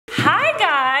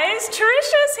guys,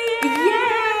 Trisha's here.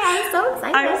 Yeah, I'm so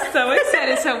excited. I'm so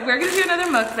excited. So we're gonna do another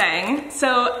mukbang.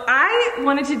 So I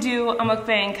wanted to do a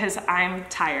mukbang because I'm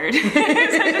tired. So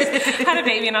I just had a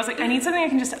baby and I was like, I need something I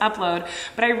can just upload.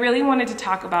 But I really wanted to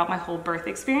talk about my whole birth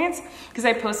experience because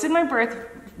I posted my birth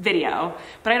video,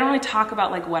 but I don't really talk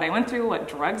about like what I went through, what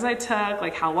drugs I took,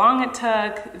 like how long it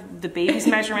took, the baby's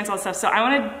measurements, all that stuff. So I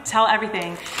want to tell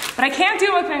everything, but I can't do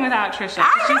a mukbang without Trisha.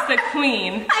 She's the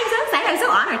queen. I'm so excited. I'm so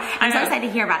honored. I'm so excited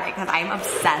to hear about it because I'm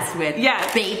obsessed with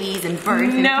babies and birth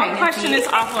and no pregnancy. question is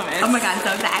off limits. Oh my god, I'm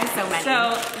so excited. I have so many.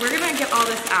 So we're gonna get all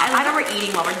this out. I love that we're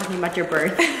eating while we're talking about your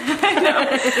birth.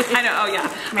 I know. Oh yeah.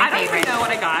 My I don't favorite. even know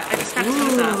what I got. I just got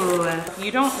this up.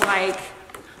 You don't like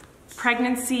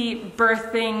pregnancy,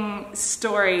 birthing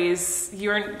stories,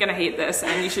 you're gonna hate this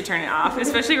and you should turn it off.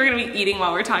 Especially we're gonna be eating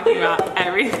while we're talking about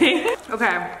everything.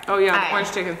 Okay, oh yeah,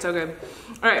 orange chicken, so good.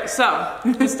 All right, so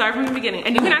let's start from the beginning.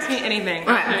 And you can ask me anything,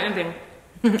 anything.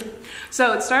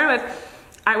 So it started with,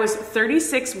 I was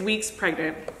 36 weeks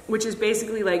pregnant, which is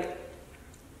basically like,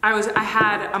 I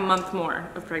had a month more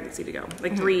of pregnancy to go,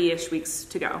 like 3-ish weeks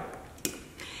to go.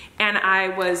 And I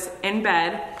was in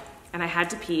bed, and I had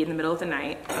to pee in the middle of the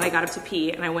night, and I got up to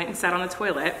pee, and I went and sat on the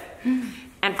toilet,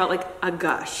 and felt like a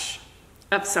gush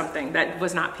of something that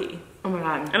was not pee. Oh my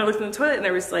god. And I looked in the toilet, and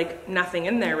there was like nothing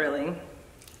in there really. I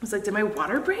was like, did my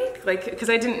water break? Like, because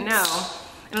I didn't know.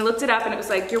 And I looked it up, and it was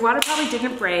like, your water probably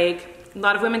didn't break. A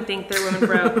lot of women think their water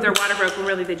broke, when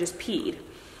really they just peed.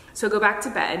 So go back to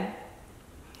bed,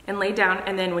 and lay down,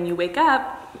 and then when you wake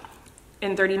up,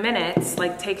 in 30 minutes,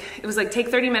 take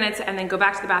 30 minutes and then go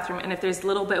back to the bathroom, and if there's a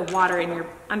little bit of water in your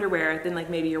underwear, then like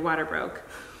maybe your water broke.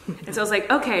 And so I was like,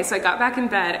 okay, so I got back in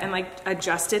bed and like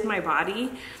adjusted my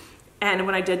body, and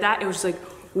when I did that, it was just like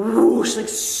whoosh, like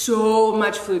so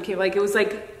much fluid came, like it was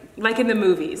like in the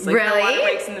movies, like really? The water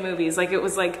breaks in the movies, like it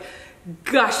was like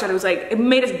gushed, and it was like, it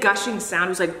made a gushing sound, it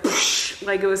was like whoosh,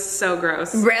 like it was so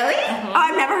gross. Really? Oh,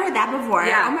 I've never heard that before.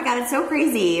 Yeah. Oh my god, it's so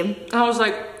crazy. And I was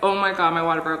like, oh my god, my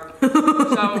water broke. So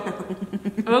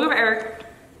I woke up Eric,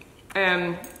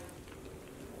 and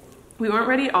we weren't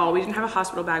ready at all. We didn't have a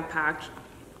hospital bag packed.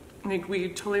 Like, we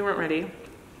totally weren't ready.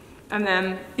 And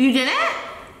then you didn't?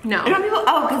 No.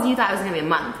 Oh, because you thought it was gonna be a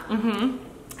month.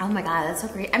 Oh my god, that's so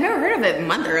crazy. I've never heard of it a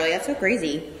month early. That's so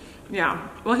crazy. Yeah.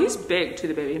 Well, he's big too,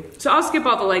 the baby. So I'll skip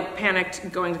all the like panicked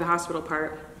going to the hospital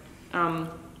part.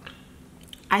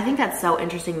 I think that's so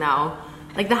interesting though.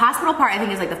 Like the hospital part, I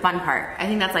think is like the fun part. I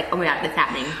think that's like, oh my god, it's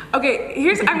happening. Okay,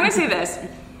 I'm gonna say this.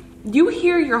 You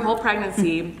hear your whole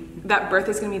pregnancy that birth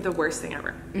is gonna be the worst thing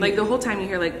ever. Like the whole time you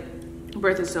hear like,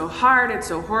 birth is so hard, it's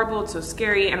so horrible, it's so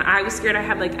scary. And I was scared. I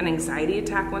had like an anxiety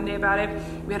attack one day about it.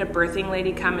 We had a birthing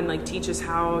lady come and like teach us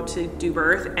how to do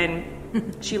birth, and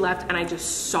she left and I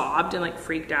just sobbed and like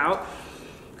freaked out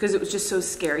because it was just so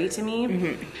scary to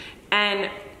me. And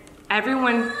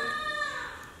everyone,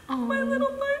 my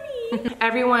little bunny,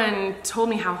 everyone told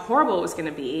me how horrible it was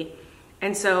gonna be.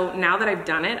 And so now that I've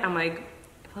done it, I'm like,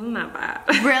 it wasn't that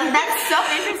bad. Really? That's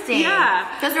so interesting.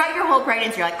 Yeah. Because throughout your whole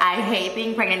pregnancy, you're like, I hate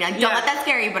being pregnant. You're like, don't let that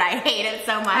scare you, but I hate it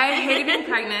so much. I hated being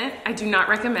pregnant. I do not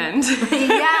recommend. Yeah,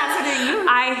 so do you.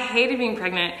 I hated being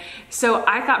pregnant. So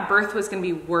I thought birth was gonna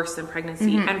be worse than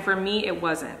pregnancy. And for me, it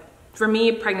wasn't. For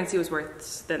me, pregnancy was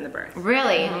worse than the birth.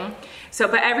 Really? So,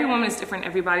 but every woman is different,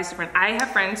 everybody's different. I have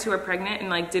friends who are pregnant and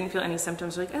like didn't feel any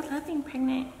symptoms. They're like, I love being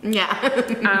pregnant.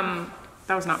 Yeah.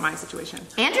 That was not my situation.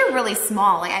 And you're really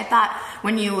small. Like I thought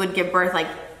when you would give birth, like,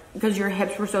 because your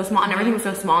hips were so small and everything was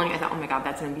so small, and I thought, oh my god,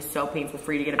 that's gonna be so painful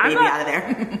for you to get a baby out of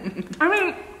there. I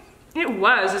mean, it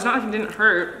was. It's not like it didn't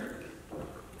hurt,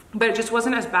 but it just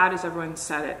wasn't as bad as everyone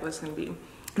said it was gonna be.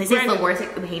 They say it's the worst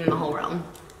pain in the whole world.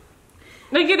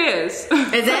 Like it is.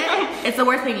 Is it? It's the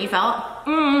worst pain you felt?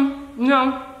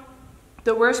 No.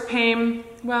 The worst pain,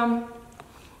 well,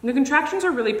 the contractions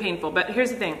are really painful, but here's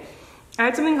the thing. I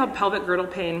had something called pelvic girdle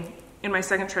pain in my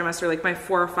second trimester, like my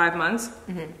 4 or 5 months,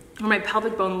 where my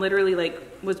pelvic bone literally like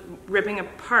was ripping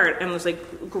apart and was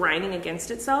like grinding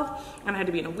against itself, and I had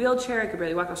to be in a wheelchair. I could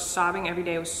barely walk. I was sobbing every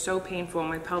day. It was so painful.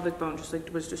 My pelvic bone just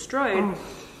like was destroyed,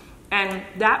 and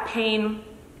that pain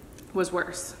was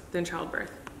worse than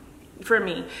childbirth for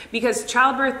me, because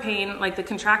childbirth pain, like the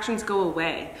contractions go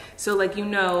away. So like, you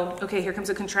know, okay, here comes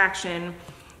a contraction,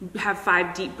 have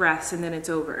 5 deep breaths and then it's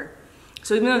over.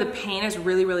 So even though the pain is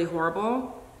really, really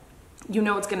horrible, you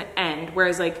know it's gonna end.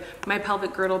 Whereas like my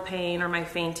pelvic girdle pain or my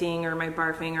fainting or my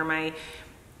barfing or my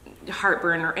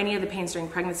heartburn or any of the pains during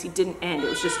pregnancy didn't end. It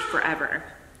was just forever.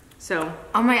 So.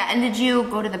 Oh my god, and did you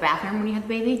go to the bathroom when you had the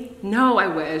baby? No, I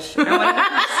wish. I wanted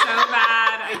to so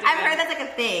bad. I've heard that's like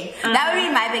a thing. That would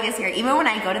be my biggest fear. Even when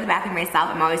I go to the bathroom myself,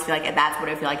 I'm always feel like that's what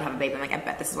I feel like to have a baby. I'm like, I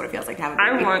bet this is what it feels like to have a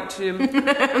baby. I want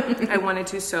to. I wanted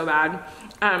to so bad.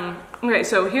 Okay,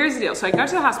 so here's the deal. So I got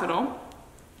to the hospital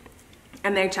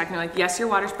and they checked me like, yes, your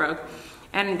water's broke.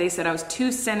 And they said I was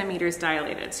 2 centimeters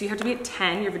dilated. So you have to be at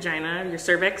 10, your vagina, your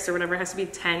cervix or whatever has to be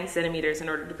 10 centimeters in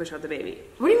order to push out the baby.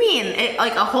 What do you mean? It,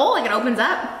 like a hole? Like it opens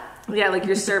up? Yeah, like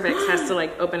your cervix has to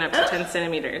like open up to 10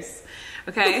 centimeters.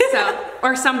 Okay, so,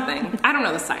 or something. I don't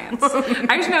know the science.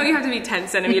 I just know you have to be 10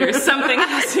 centimeters. Something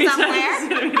has to be 10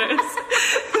 centimeters.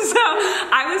 So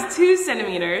I was 2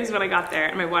 centimeters when I got there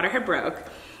and my water had broke.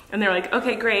 And they're like,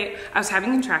 okay, great. I was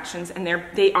having contractions and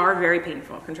they are very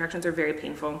painful. Contractions are very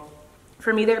painful.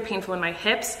 For me, they're painful in my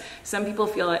hips. Some people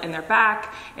feel it in their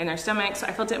back, in their stomach. So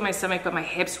I felt it in my stomach, but my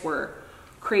hips were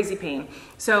crazy pain.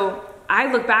 So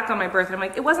I look back on my birth and I'm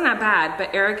like, it wasn't that bad.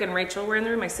 But Eric and Rachel were in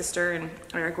the room, my sister and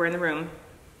Eric were in the room.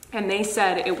 And they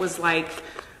said it was like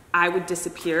I would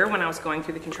disappear when I was going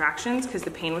through the contractions because the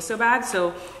pain was so bad.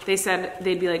 So they said,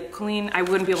 they'd be like, Colleen, I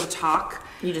wouldn't be able to talk.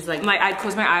 You just like I'd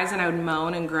close my eyes and I would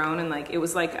moan and groan and like, it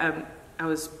was like, I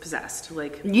was possessed.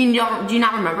 Like, do you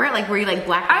not remember it? Like, were you like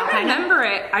blacked out? I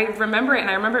remember it and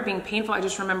I remember it being painful. I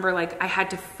just remember like I had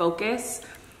to focus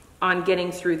on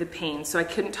getting through the pain. So I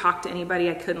couldn't talk to anybody.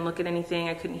 I couldn't look at anything.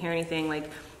 I couldn't hear anything, like,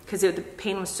 because the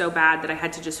pain was so bad that I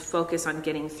had to just focus on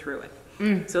getting through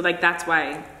it. So like, that's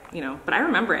why, you know, but I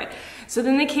remember it. So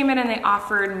then they came in and they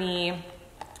offered me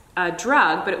a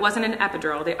drug, but it wasn't an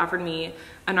epidural. They offered me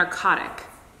a narcotic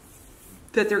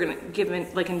that they're gonna give me,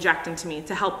 like inject into me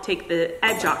to help take the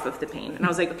edge off of the pain. And I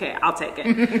was like, okay, I'll take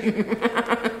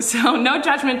it. So no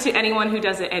judgment to anyone who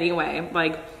does it anyway.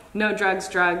 Like no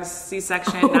drugs,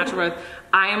 C-section, natural birth.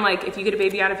 I am like, if you get a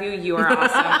baby out of you, you are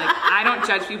awesome. Like I don't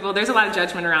judge people. There's a lot of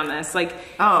judgment around this. Like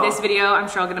this video, I'm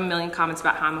sure I'll get a million comments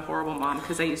about how I'm a horrible mom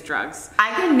because I use drugs.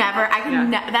 I could never,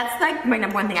 that's like my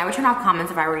number one thing. I would turn off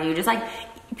comments if I were you. Just like,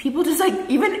 people just like,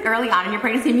 even early on in your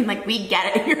pregnancy, being like, we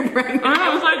get it, you're pregnant.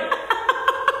 I was like,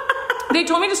 they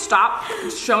told me to stop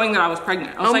showing that I was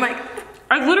pregnant. I was like,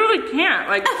 I literally can't.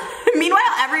 Like, meanwhile,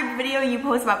 every video you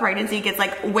post about pregnancy gets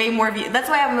like way more views. That's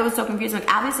why I was so confused.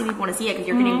 Like, obviously people want to see it because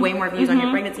you're getting way more views on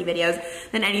your pregnancy videos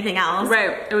than anything else.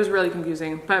 Right. It was really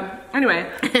confusing. But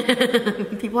anyway.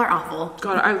 People are awful.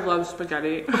 God, I love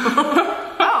spaghetti.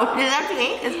 Oh, is that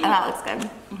actually that looks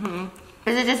good.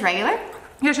 Is it just regular?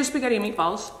 Yeah, it's just spaghetti and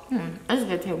meatballs. That's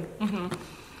good too.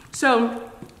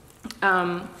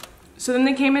 So then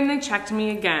they came in and they checked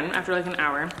me again after like an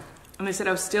hour. And they said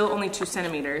I was still only 2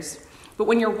 centimeters. But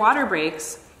when your water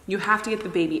breaks, you have to get the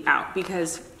baby out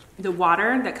because the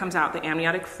water that comes out, the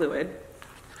amniotic fluid,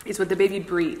 is what the baby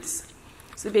breathes.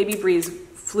 So the baby breathes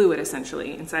fluid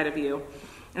essentially inside of you.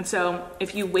 And so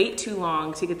if you wait too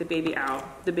long to get the baby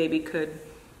out, the baby could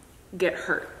get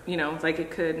hurt. You know, like it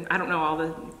could, I don't know all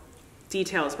the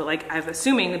details, but like I'm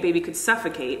assuming the baby could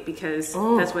suffocate because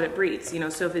that's what it breathes. You know,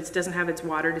 so if it doesn't have its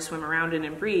water to swim around in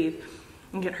and breathe,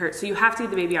 and get hurt. So you have to get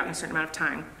the baby out in a certain amount of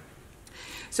time.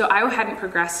 So I hadn't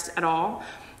progressed at all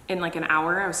in like an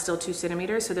hour. I was still 2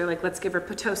 centimeters. So they're like, let's give her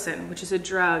Pitocin, which is a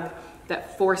drug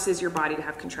that forces your body to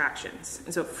have contractions.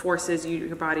 And so it forces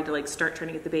your body to like start trying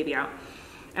to get the baby out.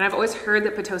 And I've always heard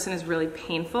that Pitocin is really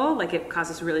painful, like it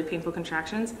causes really painful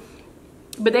contractions.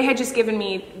 But they had just given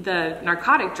me the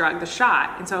narcotic drug, the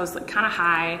shot. And so I was like kind of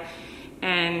high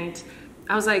and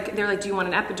I was like, they're like, do you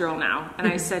want an epidural now? And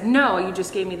I said, no, you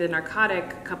just gave me the narcotic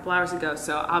a couple hours ago,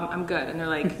 so I'm good. And they're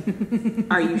like,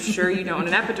 are you sure you don't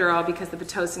want an epidural? Because the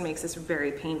Pitocin makes this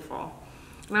very painful.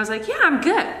 And I was like, yeah, I'm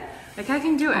good. Like, I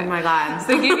can do it. Oh my God. So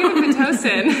they gave me the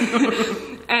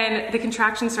Pitocin, and the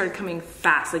contractions started coming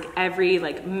fast, like every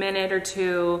like minute or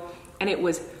two. And it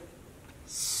was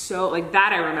so, like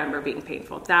that I remember being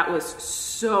painful. That was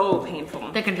so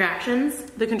painful. The contractions?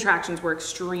 The contractions were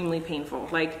extremely painful.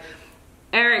 Like,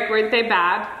 Eric, weren't they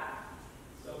bad?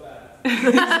 So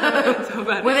bad. So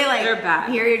bad. Were they like They're bad.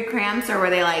 Period cramps or were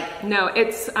they like? No,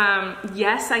 it's,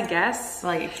 yes, I guess.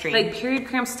 Like extreme. Like period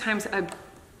cramps times a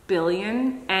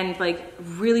billion and like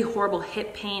really horrible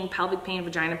hip pain, pelvic pain,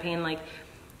 vagina pain. Like,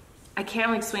 I can't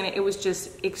really explain it. It was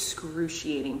just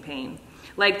excruciating pain.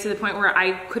 Like to the point where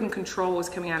I couldn't control what was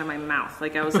coming out of my mouth.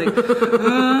 Like I was like, like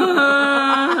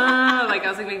I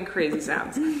was like making crazy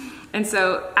sounds. And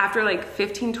so after like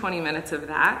 15, 20 minutes of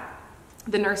that,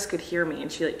 the nurse could hear me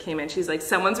and she like came in. She's like,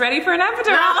 someone's ready for an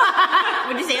epidural.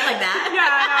 Would you say it like that?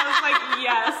 Yeah, and I was like,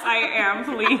 yes, I am,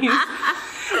 please.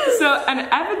 So an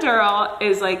epidural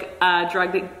is like a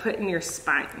drug they put in your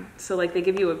spine. So like they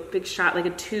give you a big shot, like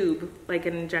a tube, like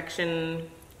an injection,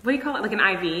 what do you call it? Like an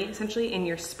IV, essentially, in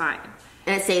your spine.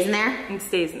 And it stays in there? It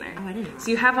stays in there. Oh, I didn't know. So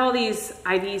you have all these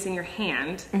IVs in your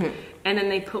hand, and then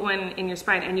they put one in your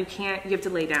spine, and you have to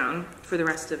lay down for the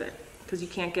rest of it because you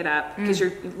can't get up because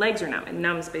your legs are numb. It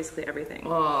numbs basically everything.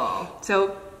 Oh.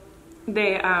 So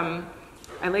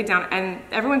I laid down, and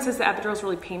everyone says the epidural is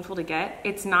really painful to get.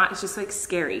 It's not. It's just like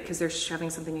scary because they're shoving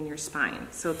something in your spine.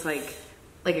 So it's like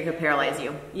it could paralyze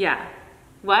you. Yeah.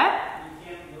 What?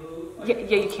 You can't move.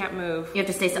 Yeah, you can't move. You have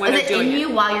to stay still. when Is they're it in doing you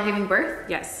while you're giving birth?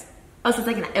 Yes. Oh, so it's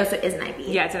like so it is an IV.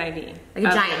 Yeah, it's an IV. Like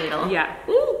a giant needle. Yeah.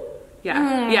 Ooh.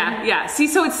 Yeah. See,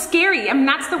 so it's scary. I mean,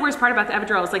 that's the worst part about the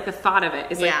epidural is like the thought of it.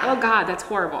 It's like, Yeah. oh God, that's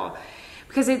horrible.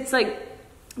 Because it's like,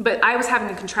 but I was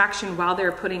having a contraction while they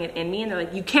were putting it in me, and they're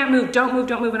like, you can't move, don't move,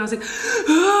 don't move. And I was like,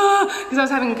 because I was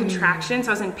having a contraction, so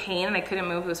I was in pain and I couldn't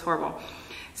move. It was horrible.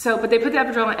 So, but they put the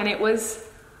epidural in, and it was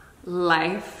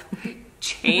life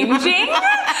changing.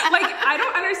 Like, I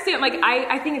don't understand. Like,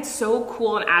 I think it's so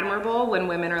cool and admirable when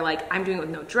women are like, I'm doing it with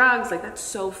no drugs. Like, that's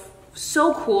so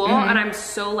cool. And I'm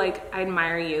so like, I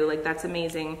admire you. Like, that's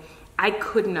amazing. I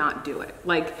could not do it.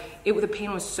 Like, the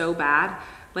pain was so bad.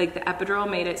 Like, the epidural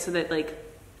made it so that like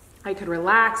I could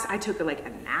relax. I took like a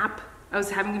nap. I was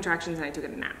having contractions and I took a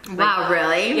nap. Like, Wow,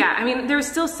 really? Yeah, I mean, there was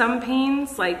still some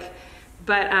pains, like,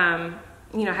 but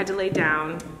you know, I had to lay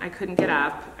down. I couldn't get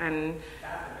up, and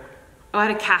I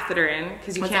had a catheter in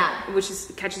because you What's can't, that? which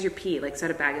is catches your pee, like, so I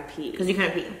had a bag of pee. Because you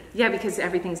couldn't pee. Yeah, because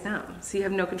everything's numb, so you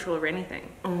have no control over anything.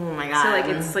 Oh my God. So like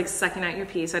it's like sucking out your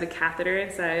pee. So I had a catheter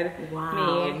inside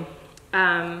me.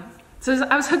 So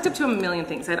I was hooked up to a million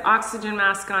things. I had oxygen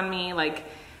mask on me. Like,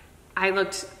 I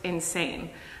looked insane.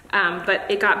 But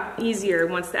it got easier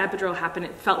once the epidural happened.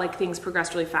 It felt like things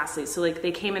progressed really fastly. So like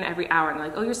they came in every hour and they're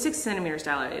like, oh, you're 6 centimeters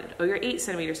dilated. Oh, you're 8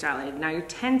 centimeters dilated. Now you're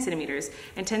 10 centimeters.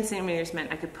 And 10 centimeters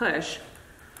meant I could push.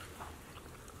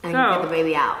 And you get the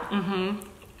baby out.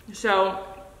 So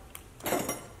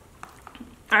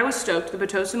I was stoked. The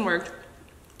Pitocin worked.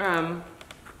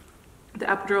 The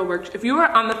epidural worked. If you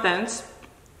are on the fence,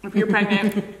 if you're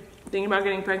pregnant, thinking about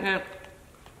getting pregnant,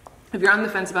 if you're on the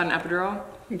fence about an epidural,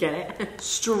 Get it?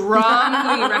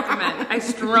 strongly recommend.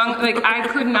 I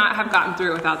could not have gotten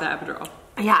through without the epidural.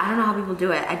 Yeah, I don't know how people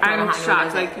do it. I don't know I'm how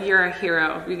shocked. anyone does Like, you're a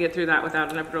hero. You get through that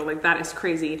without an epidural. Like, that is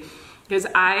crazy. Because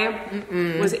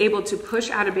I was able to push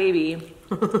out a baby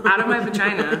out of my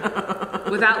vagina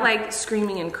without like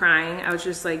screaming and crying. I was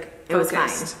just like It was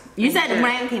focused. fine. You said when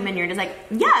I came in, you're just like,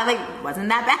 yeah, like, wasn't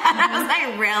that bad? I was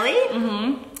like,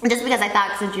 really? Just because I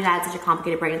thought since you had such a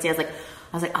complicated pregnancy, I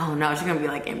was like, oh no, she's gonna be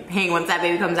like in pain once that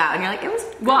baby comes out. And you're like, it was.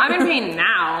 Well, I'm in pain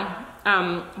now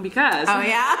because. Oh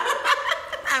yeah?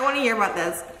 I want to hear about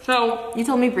this. So You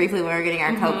told me briefly when we were getting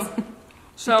our cokes.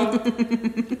 So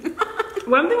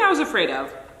one thing I was afraid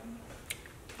of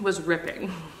was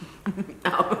ripping.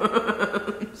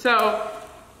 So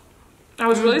I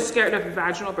was really scared of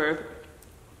vaginal birth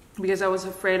because I was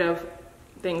afraid of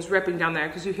things ripping down there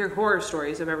because you hear horror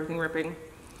stories of everything ripping.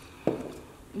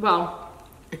 Well,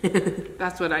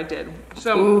 that's what I did.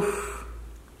 So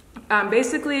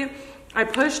basically I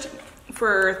pushed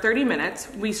for 30 minutes.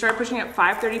 We started pushing at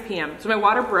 5:30 p.m. So my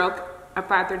water broke at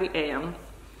 5:30 a.m.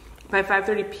 By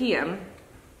 5:30 p.m.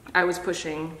 I was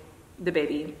pushing the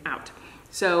baby out.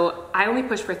 So I only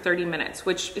pushed for 30 minutes,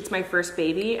 which it's my first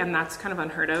baby, and that's kind of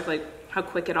unheard of, like how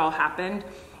quick it all happened.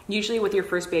 Usually with your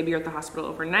first baby, you're at the hospital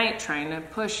overnight trying to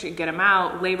push, get him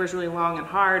out. Labor's really long and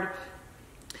hard.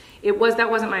 That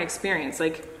wasn't my experience.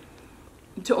 Like,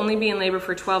 to only be in labor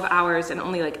for 12 hours and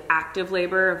only like active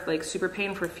labor of like super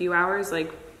pain for a few hours,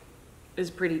 like, is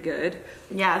pretty good.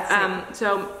 Yeah.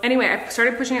 So anyway, I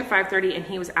started pushing at 5:30 and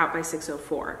he was out by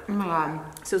 6:04. Oh my God.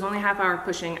 So it was only a half hour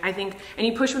pushing, I think, and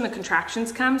you push when the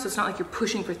contractions come, so it's not like you're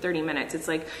pushing for 30 minutes. It's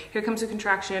like, here comes a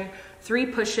contraction, 3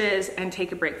 pushes, and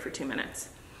take a break for 2 minutes.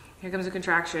 Here comes a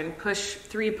contraction, push,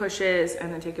 3 pushes,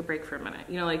 and then take a break for a minute.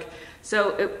 You know, like,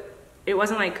 so it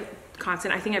wasn't like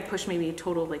constant. I think I pushed maybe a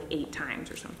total of like 8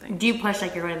 times or something. Do you push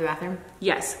like you're going to the bathroom?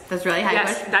 Yes. That's really how you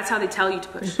push? That's how they tell you to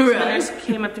push. So Really? the nurse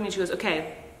came up to me and she goes,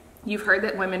 okay, you've heard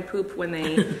that women poop when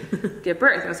they give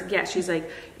birth. And I was like, yeah. She's like,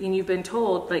 and you've been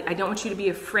told, like, I don't want you to be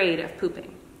afraid of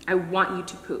pooping. I want you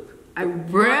to poop.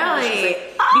 Really? She's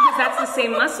like, because that's the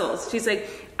same muscles. She's like,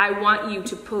 I want you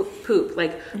to poop.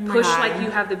 Like, push God. like you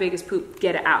have the biggest poop.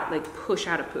 Get it out. Like, push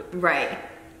out a poop. Right.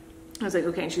 I was like,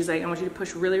 okay. And she's like, I want you to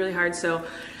push really, really hard. So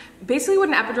basically what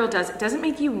an epidural does, it doesn't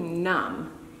make you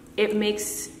numb. It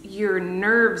makes your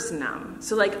nerves numb.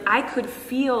 So like, I could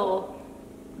feel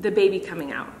the baby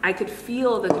coming out. I could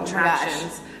feel the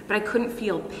contractions, but I couldn't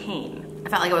feel pain. I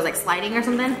felt like it was like sliding or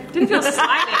something. Didn't feel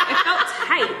sliding. It felt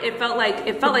tight.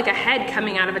 It felt like a head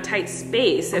coming out of a tight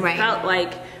space. It Right. felt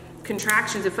like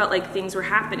contractions. It felt like things were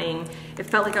happening. It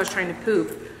felt like I was trying to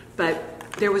poop, but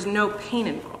there was no pain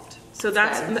involved. So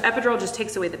that's, the epidural just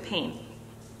takes away the pain.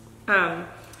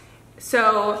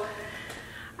 So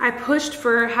I pushed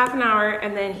for half an hour,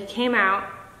 and then he came out,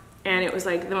 and it was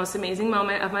like the most amazing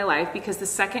moment of my life, because the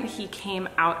second he came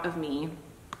out of me,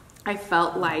 I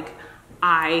felt like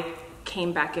I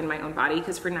came back in my own body,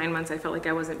 because for 9 months I felt like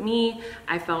I wasn't me.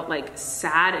 I felt like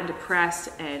sad and depressed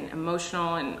and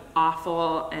emotional and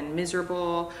awful and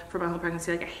miserable for my whole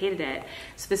pregnancy. Like I hated it.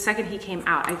 So the second he came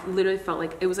out, I literally felt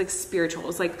like it was like spiritual. It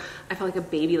was like I felt like a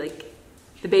baby, like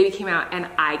the baby came out and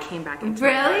I came back into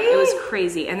my life. It was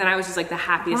crazy. And then I was just like the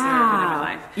happiest I've ever been in my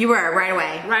life. You were right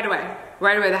away.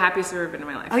 Right away, the happiest I've ever been in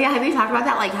my life. Oh yeah, have you talked about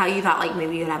that? Like how you thought like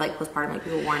maybe you would have like postpartum, like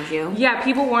people warned you? Yeah,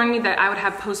 people warned me that I would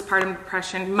have postpartum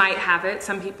depression, might have it.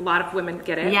 Some people, a lot of women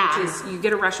get it, which is you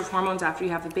get a rush of hormones after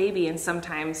you have the baby, and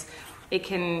sometimes it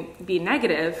can be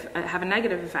negative, have a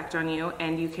negative effect on you,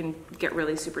 and you can get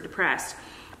really super depressed.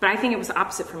 But I think it was the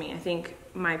opposite for me. I think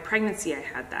my pregnancy, I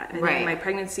had that. I think my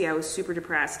pregnancy, I was super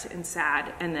depressed and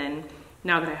sad, and then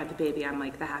now that I had the baby, I'm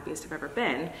like the happiest I've ever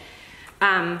been.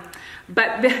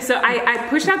 So I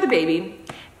pushed out the baby,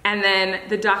 and then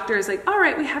the doctor is like, all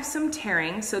right, we have some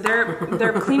tearing. So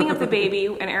they're cleaning up the baby,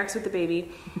 and Eric's with the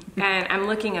baby, and I'm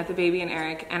looking at the baby and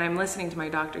Eric, and I'm listening to my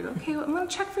doctor go, okay, well, I'm gonna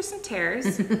check for some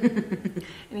tears. And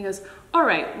he goes, all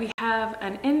right, we have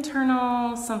an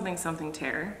internal something something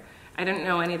tear. I didn't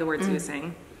know any of the words he was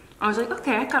saying. I was like,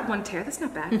 okay, I got one tear, that's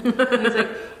not bad. And he's like,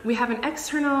 we have an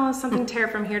external something tear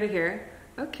from here to here.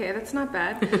 Okay, that's not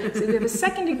bad. So we have a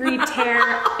 2nd degree tear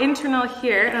internal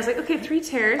here. And I was like, okay, 3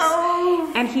 tears.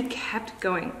 Oh. And he kept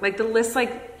going. Like the list,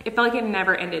 like, it felt like it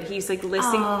never ended. He's like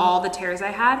listing all the tears I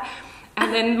had.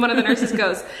 And then one of the nurses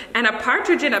goes, and a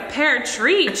partridge in a pear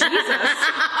tree, Jesus. It's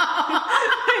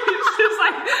just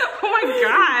like, oh my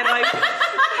God. Like,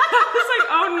 I was like,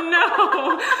 oh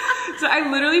no. So I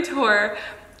literally tore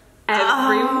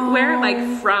everywhere,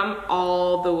 like from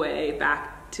all the way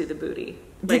back to the booty.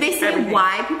 Did they say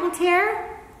why people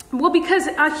tear? Well, because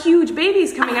a huge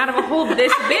baby's coming out of a hole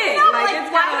this big. Like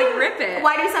it's gotta like rip it.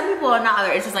 Why do some people and not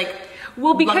others? It's just like,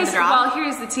 well, because, well,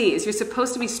 here's the tease. You're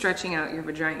supposed to be stretching out your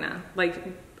vagina. Like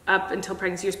up until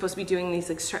pregnancy, you're supposed to be doing these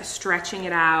like stretching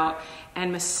it out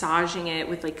and massaging it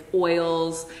with like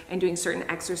oils and doing certain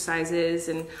exercises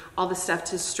and all the stuff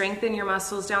to strengthen your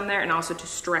muscles down there and also to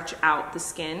stretch out the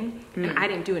skin. And I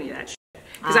didn't do any of that shit.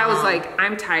 Because I was like,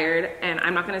 I'm tired and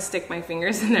I'm not going to stick my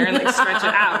fingers in there and like stretch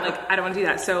it out. Like, I don't want to do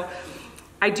that. So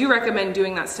I do recommend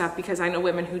doing that stuff because I know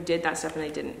women who did that stuff and they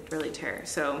didn't really tear.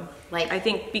 So like, I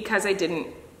think because I didn't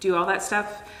do all that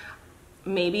stuff,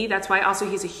 maybe that's why. Also,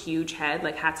 he's a huge head.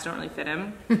 Like, hats don't really fit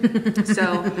him.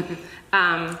 So,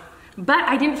 but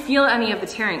I didn't feel any of the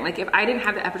tearing. Like, if I didn't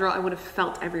have the epidural, I would have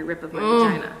felt every rip of my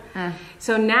vagina.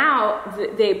 So now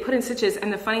they put in stitches,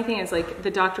 and the funny thing is, like,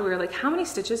 the doctor, we were like, how many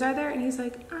stitches are there? And he's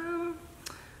like,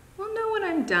 we'll know when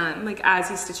I'm done, like, as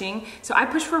he's stitching. So I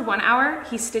pushed for 1 hour.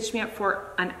 He stitched me up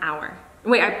for an hour.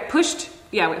 Wait,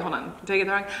 hold on. Did I get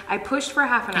that wrong? I pushed for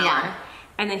half an hour,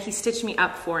 and then he stitched me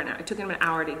up for an hour. It took him an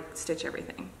hour to stitch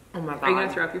everything. Oh my God. Are you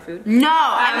gonna throw up your food? No,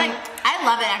 I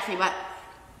love it actually, but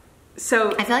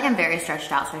so I feel like I'm very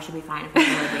stretched out, so I should be fine if I'm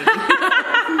a baby.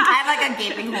 I have like a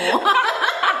gaping hole.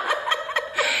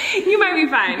 You might be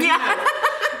fine. Yeah.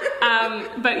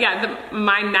 But yeah,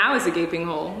 mine now is a gaping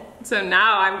hole, so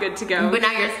now I'm good to go. But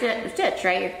now you're stitched,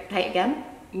 right? You're tight again?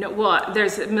 No, well,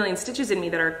 there's a million stitches in me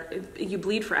that are, you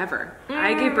bleed forever.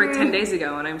 I gave birth 10 days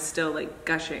ago and I'm still like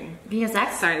gushing.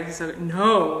 VSX? Sorry, this is so,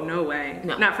 no way.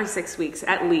 No. Not for 6 weeks,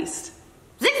 at least.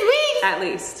 6 weeks? At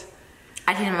least.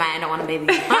 I changed my mind, I don't want a baby.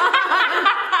 6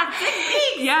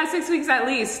 weeks? Yeah, 6 weeks at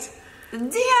least. Damn.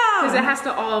 Because it has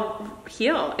to all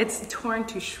heal. It's torn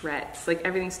to shreds. Like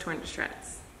everything's torn to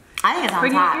shreds. I think it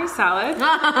sounds hot. Your salad.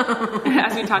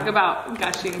 As we talk about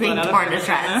gushing being torn to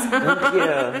shreds.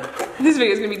 Yeah. This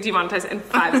video is gonna be demonetized in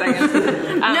 5 seconds.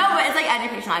 No, but it's like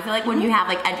educational. I feel like when you have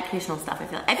like educational stuff, I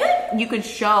feel like you could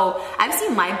show. I've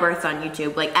seen my births on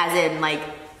YouTube, like as in like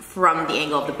from the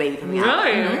angle of the baby coming out.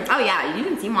 Really? Oh yeah, you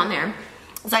can see them on there.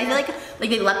 So I feel like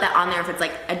they let that on there if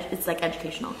it's like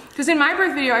educational. Because in my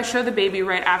birth video, I show the baby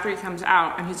right after he comes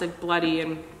out, and he's like bloody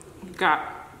and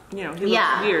got. You know, he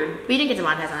looks weird. But you didn't get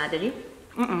demonetized on that, did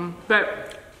you?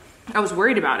 But I was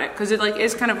worried about it because it like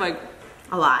is kind of like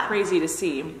a lot crazy to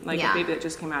see, like a baby that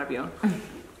just came out of you.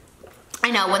 I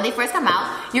know when they first come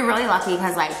out, you're really lucky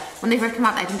because like when they first come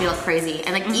out, I think they look crazy,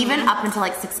 and like even up until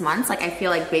like 6 months, like I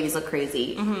feel like babies look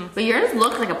crazy. But yours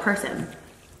look like a person.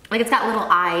 Like it's got little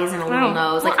eyes and a little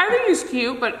nose. Well, like I think he's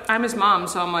cute, but I'm his mom,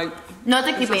 so I'm like. No, it's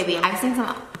a cute baby. I've seen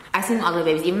some I've seen ugly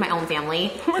babies. Even my own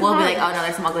family will be like, oh no,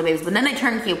 there's some ugly babies. But then they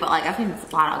turn cute. But like, I've seen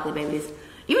a lot of ugly babies.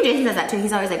 Even Jason does that too.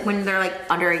 He's always like, when they're like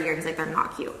under a year, he's like, they're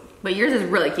not cute. But yours is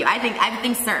really cute. I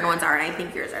think certain ones are, and I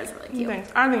think yours is really cute.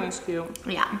 Thanks. I think it's cute.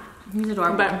 Yeah, he's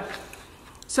adorable. But,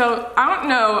 so I don't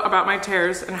know about my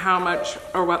tears and how much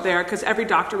or what they are, because every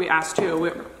doctor we asked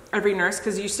too, every nurse,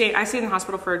 because I stayed in the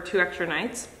hospital for 2 extra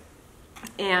nights,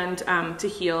 and to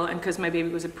heal, and because my baby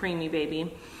was a preemie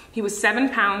baby. He was 7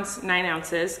 pounds 9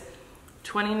 ounces,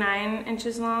 29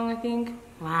 inches long, I think.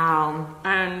 Wow.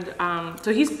 And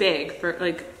so he's big for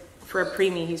a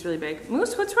preemie. He's really big.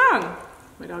 Moose, what's wrong?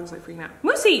 My dog's like freaking out.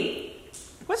 Moosey,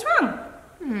 what's wrong?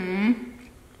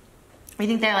 You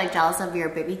think they're like jealous of your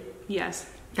baby? Yes.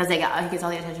 Because he gets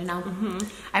all the attention now?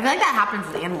 I feel like that happens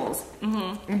with animals.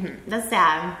 That's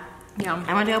sad. Yeah.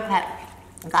 I went to a pet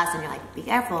class and you're like, be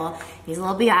careful. He's a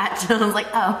little biatch. I was like,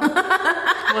 oh.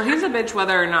 Well, he's a bitch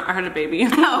whether or not I had a baby.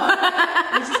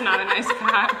 Oh. He's just not a nice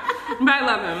cat. But I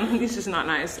love him. He's just not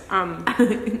nice. But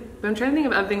I'm trying to think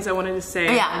of other things I wanted to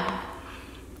say. Yeah.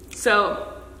 So,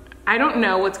 I don't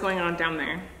know what's going on down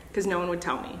there because no one would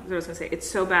tell me. That's what I was going to say. It's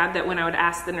so bad that when I would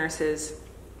ask the nurses,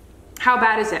 how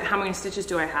bad is it? How many stitches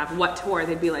do I have? What tore?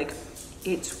 They'd be like,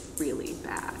 it's really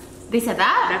bad. They said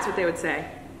that? That's what they would say.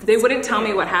 They wouldn't tell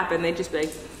me what happened. They'd just be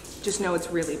like, just know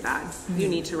it's really bad. You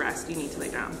need to rest. You need to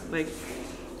lay down.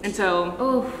 And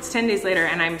so it's 10 days later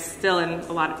and I'm still in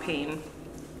a lot of pain.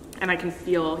 And you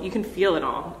can feel it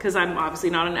all. Because I'm obviously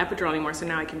not on an epidural anymore, so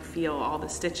now I can feel all the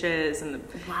stitches and the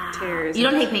tears. You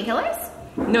don't take painkillers?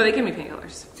 No, they give me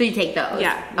painkillers. So you take those?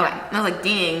 Yeah. Okay. I was like,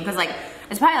 dang, because like,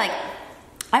 it's probably like,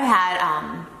 I've had,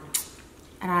 I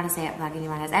don't know how to say it without getting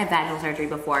my eyes. I had vaginal surgery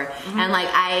before. And like,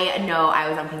 I know I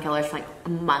was on painkillers for like a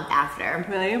month after.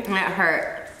 Really? And it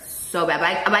hurt so bad.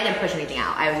 But I didn't push anything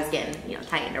out. I was just getting,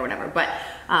 tightened or whatever. But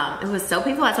it was so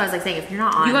painful. That's why I was like saying, if you're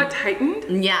not on. You got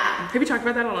tightened? Yeah. Have you talked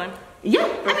about that online? Yeah.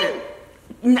 Okay.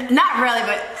 I mean, not really,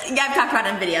 but I've talked about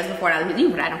it in videos before.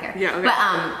 But I don't care. Yeah, okay.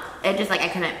 But it just like I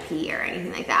couldn't pee or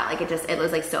anything like that. Like it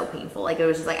was like so painful. Like it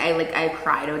was just like I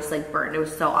cried. It was just like burned. It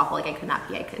was so awful. Like I could not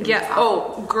pee. I couldn't. Yeah.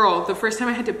 Oh, girl, the first time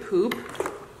I had to poop.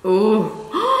 Ooh.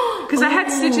 Because I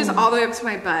had stitches all the way up to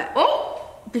my butt. Oh.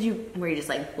 Were you just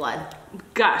like blood?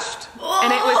 Gushed. And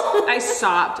I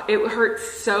stopped. It hurt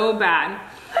so bad.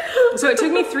 So it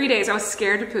took me 3 days. I was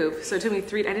scared to poop. So it took me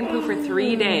I didn't poop for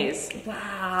 3 days. Wow.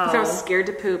 Because I was scared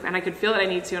to poop and I could feel that I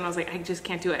need to and I was like, I just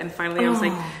can't do it. And finally I was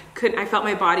like, I felt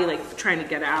my body like trying to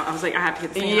get out. I was like, I have to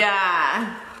get this thing out.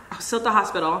 Yeah. I was still at the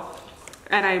hospital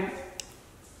and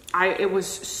it was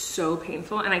so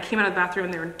painful. And I came out of the bathroom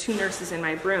and there were 2 nurses in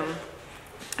my room.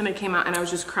 And I came out and I was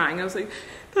just crying. I was like,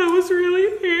 that was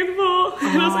really painful.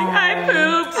 And I was like, I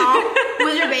pooped.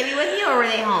 Was your baby with you or were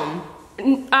they home?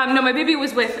 No, my baby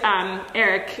was with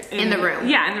Eric. In the room?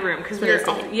 Yeah, in the room. Because we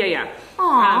were, yeah.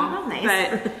 Aw,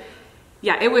 nice. But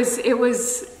yeah, it was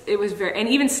very, and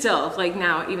even still, like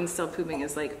now, even still pooping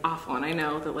is like awful. And I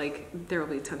know that like there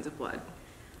will be tons of blood.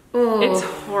 Ooh. It's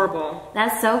horrible.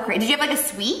 That's so crazy. Did you have like a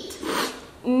suite?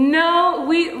 No,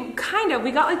 we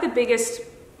got like the biggest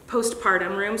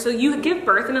postpartum room. So you give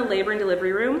birth in a labor and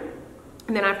delivery room.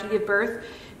 And then after you give birth,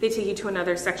 they take you to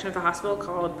another section of the hospital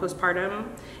called postpartum,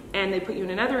 and they put you in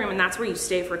another room, and that's where you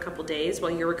stay for a couple days while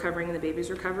you're recovering and the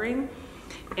baby's recovering.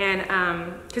 And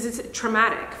because it's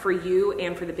traumatic for you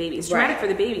and for the baby. It's traumatic for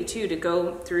the baby too to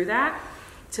go through that,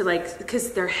 to like,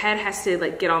 because their head has to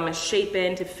like get all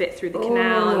misshapen to fit through the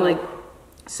canal, and like,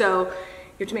 so you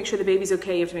have to make sure the baby's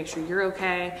okay, you have to make sure you're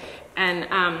okay. And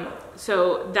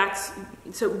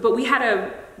but we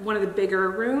had one of the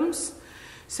bigger rooms.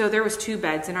 So there was 2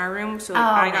 beds in our room. So like,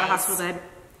 I got a hospital bed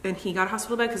and he got a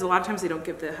hospital bed because a lot of times they don't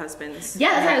give the husbands.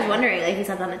 Yeah, that's what I was wondering. Like he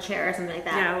slept on the chair or something like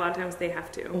that. Yeah, a lot of times they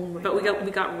have to. But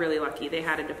we got really lucky. They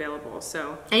had it available.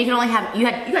 So. And you can only have you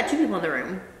got 2 people in the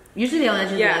room. Usually they only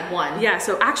do like 1. Yeah.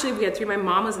 So actually we had 3. My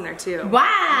mom was in there too.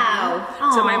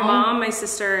 Wow. So my mom, my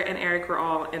sister, and Eric were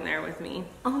all in there with me.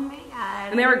 Oh my god.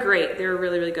 And they were great. They were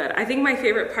really, really good. I think my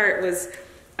favorite part was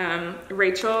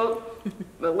Rachel.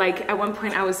 Like at one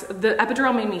point the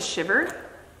epidural made me shiver.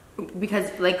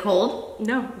 Because like cold?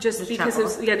 No, just because it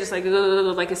was, just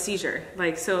like a seizure.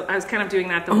 Like, so I was kind of doing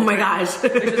that the whole time. Gosh.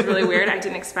 Which was really weird. I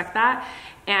didn't expect that.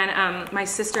 And my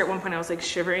sister at one point I was like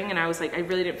shivering and I was like, I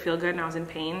really didn't feel good and I was in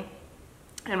pain.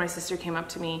 And my sister came up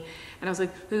to me and I was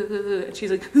like, and she's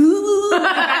like, back in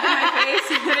my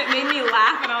face, and it made me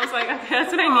laugh. And I was like, okay,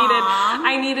 that's what I needed.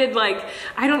 I needed like,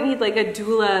 I don't need like a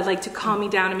doula like to calm me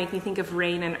down and make me think of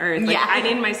rain and earth. Like, I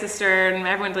need my sister and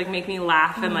everyone to like make me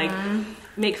laugh and like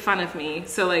make fun of me.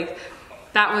 So like,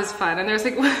 that was fun. And there's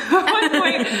like one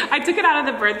point, I took it out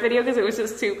of the birth video because it was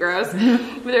just too gross.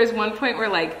 But there was one point where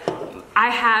like, I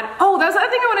had, oh, that was the other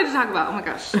thing I wanted to talk about. Oh my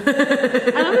gosh.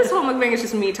 I love this whole mukbang. It's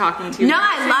just me talking to you. No,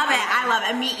 I love it. I love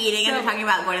it. And me eating and then talking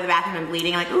about going to the bathroom and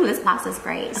bleeding. I'm like, ooh, this pasta's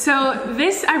great. So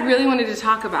this I really wanted to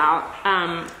talk about.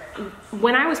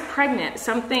 When I was pregnant,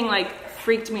 something like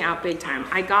freaked me out big time.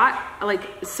 I got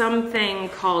like something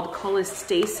called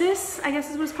cholestasis, I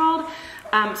guess it was called.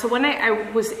 So when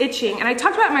I was itching, and I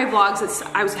talked about in my vlogs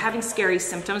that I was having scary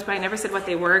symptoms, but I never said what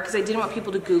they were because I didn't want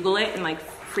people to Google it and like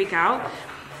freak out.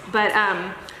 But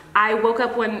I woke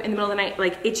up in the middle of the night,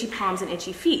 like itchy palms and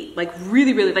itchy feet, like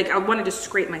really, really, like I wanted to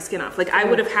scrape my skin off. Like I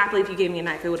would have happily, if you gave me a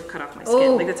knife, I would have cut off my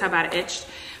skin. Like that's how bad it itched.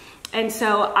 And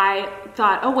so I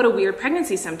thought, oh, what a weird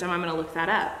pregnancy symptom. I'm gonna look that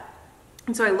up.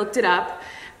 And so I looked it up.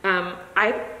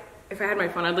 If I had my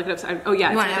phone, I'd look it up. So oh yeah,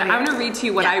 I'm gonna read to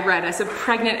you what I read as a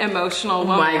pregnant emotional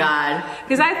woman. Oh my God.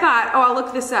 Because I thought, oh, I'll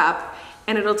look this up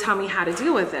and it'll tell me how to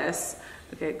deal with this.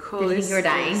 Okay, cool. Did you think you were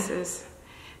dying?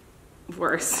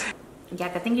 Worse. Yeah,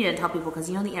 I think you didn't tell people because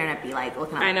you know the internet be like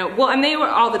looking up. I know. Well, and they were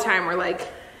all the time were like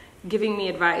giving me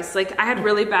advice. Like I had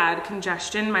really bad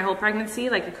congestion my whole pregnancy.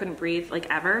 Like I couldn't breathe like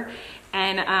ever.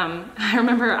 And I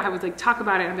remember I would like talk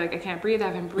about it and be like, I can't breathe. I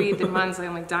haven't breathed in months. Like,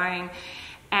 I'm like dying.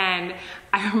 And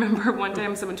I remember one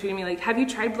time someone tweeted me like, have you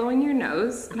tried blowing your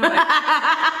nose? And I'm like,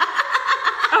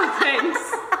 oh, thanks.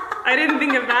 I didn't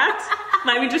think of that.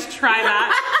 Let me just try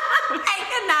that. I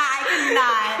could not.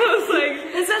 I was like,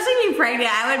 especially being pregnant,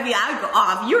 I would go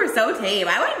off. You were so tame.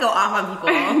 I wouldn't go off on people.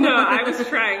 No, I was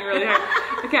trying really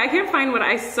hard. Okay, I can't find what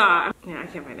I saw. Yeah, I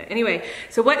can't find it. Anyway,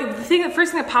 so the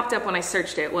first thing that popped up when I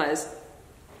searched it was,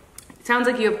 it sounds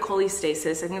like you have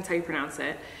cholestasis. I think that's how you pronounce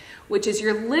it, which is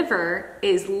your liver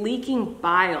is leaking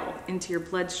bile into your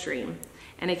bloodstream,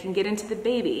 and it can get into the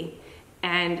baby.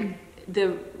 And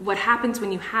what happens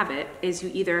when you have it is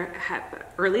you either have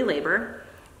early labor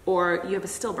or you have a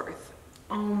stillbirth.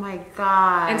 Oh my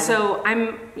God. And so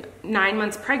I'm 9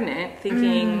 months pregnant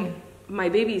thinking my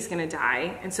baby's gonna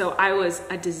die. And so I was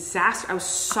a disaster. I was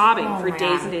sobbing for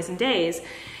days and days and days. And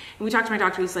we talked to my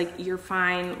doctor, he's like, you're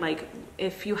fine. Like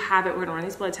if you have it, we're gonna run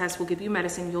these blood tests, we'll give you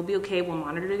medicine, you'll be okay, we'll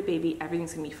monitor the baby,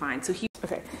 everything's gonna be fine. So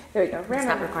okay, there we go.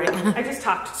 Stop recording. I just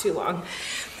talked too long.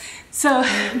 So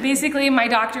basically my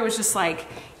doctor was just like,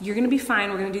 you're gonna be fine,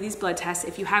 we're gonna do these blood tests.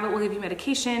 If you have it, we'll give you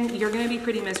medication. You're gonna be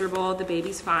pretty miserable, the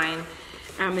baby's fine.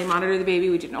 They monitored the baby,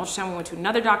 we did an ultrasound, we went to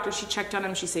another doctor, she checked on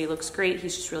him, she said he looks great,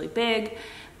 he's just really big,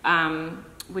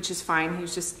 which is fine, he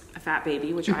was just a fat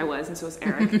baby, which I was, and so was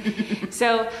Eric.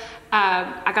 So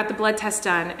I got the blood test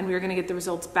done, and we were gonna get the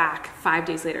results back 5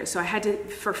 days later. So I had to,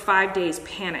 for 5 days,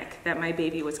 panic that my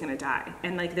baby was gonna die,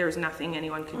 and like there was nothing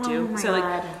anyone could do. Oh my so like,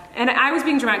 God. and I was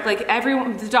being dramatic, like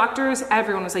everyone, the doctors,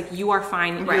 everyone was like, you are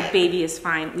fine, your baby is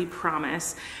fine, we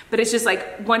promise. But it's just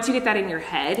like, once you get that in your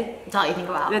head, that's all you think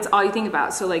about. That's all you think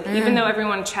about. So like, even though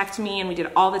everyone checked me and we did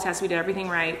all the tests, we did everything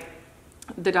right,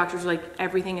 the doctors were like,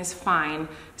 everything is fine.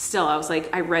 Still, I was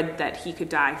like, I read that he could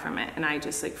die from it, and I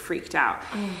just like freaked out.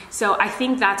 So I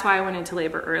think that's why I went into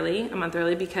labor early, a month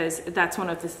early, because that's one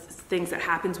of the things that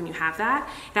happens when you have that.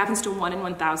 It happens to 1 in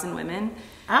 1,000 women.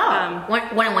 Oh,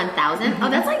 1 in 1,000? Oh,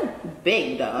 that's like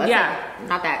big though. That's like,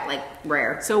 not that like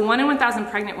rare. So 1 in 1,000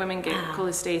 pregnant women get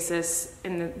cholestasis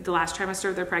in the last trimester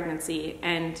of their pregnancy,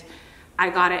 and I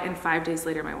got it, and 5 days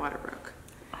later my water broke.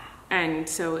 And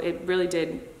so it really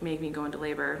did make me go into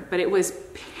labor, but it was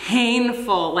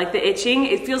painful. Like the itching,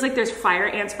 it feels like there's fire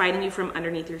ants biting you from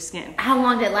underneath your skin. How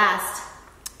long did it last?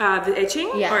 The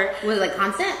itching? Yeah. Or, was it like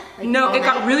constant? Like no, it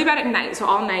got really bad at night. So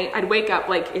all night I'd wake up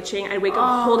like itching. I'd wake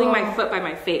up holding my foot by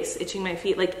my face, itching my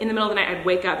feet. Like in the middle of the night, I'd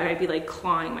wake up and I'd be like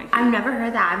clawing my feet. I've never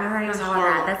heard that. I've never heard anyone tell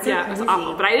that. That's so crazy. It was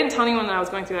awful. But I didn't tell anyone that I was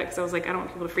going through that because I was like, I don't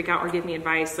want people to freak out or give me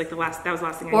advice. Like that was the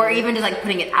last thing I did. Or even just like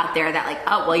putting it out there that like,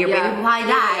 oh, well, your baby will probably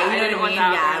die. I didn't want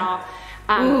that at all.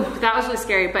 That was really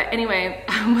scary. But anyway,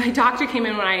 my doctor came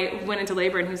in when I went into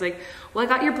labor, and he was like, well, I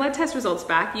got your blood test results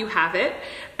back. You have it.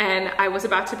 And I was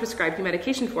about to prescribe you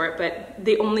medication for it, but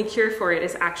the only cure for it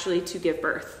is actually to give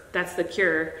birth. That's the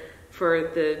cure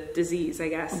for the disease, I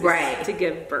guess. Right. To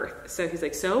give birth. So he's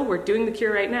like, so we're doing the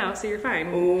cure right now, so you're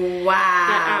fine. Wow.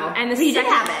 Yeah, and you did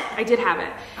have it. I did have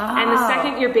it. Oh. And the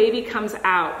second your baby comes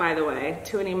out, by the way,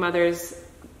 to any mothers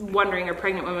wondering, or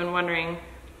pregnant women wondering,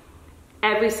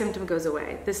 every symptom goes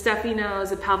away. The stuffy nose,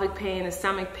 the pelvic pain, the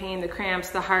stomach pain, the cramps,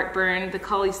 the heartburn, the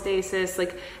cholestasis,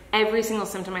 like every single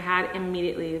symptom I had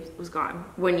immediately was gone.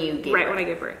 When you gave birth? Right, when I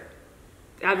gave birth.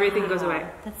 Everything goes away.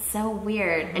 That's so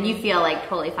weird. And you feel like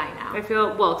totally fine now. I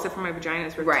feel, well, except for my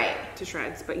vagina's ripped to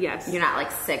shreds, but yes. You're not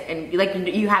like sick, and like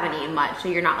you haven't eaten much, so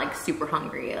you're not like super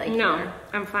hungry. Like no,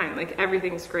 I'm fine. Like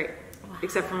everything's great,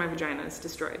 except for my vagina is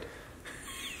destroyed.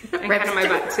 And kind of my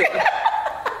butt too.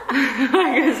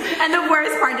 And the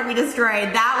worst part to be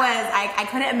destroyed, that was, I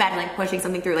couldn't imagine like pushing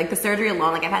something through. Like the surgery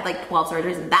alone, like I've had like 12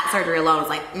 surgeries, and that surgery alone was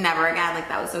like never again. Like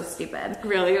that was so stupid.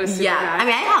 Really? It was super bad? I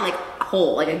mean, I had like a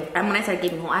hole. Like when I said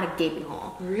gaping hole, I had a gaping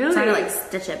hole. Really? So I had to like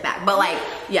stitch it back. But like,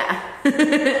 yeah. And I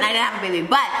didn't have a baby.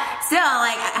 But still,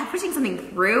 like I'm pushing something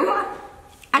through.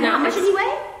 I don't know, how much did he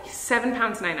weigh? 7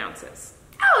 pounds, 9 ounces.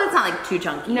 Oh, it's not like too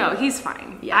chunky. No, he's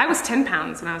fine. Yeah. I was 10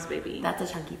 pounds when I was a baby. That's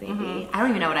a chunky baby. I don't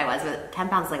even know what I was, but 10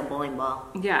 pounds is like a bowling ball.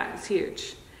 Yeah, it's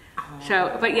huge.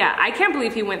 So, but yeah, I can't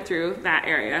believe he went through that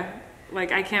area.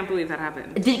 Like, I can't believe that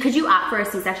happened. Could you opt for a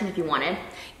C-section if you wanted?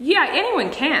 Yeah,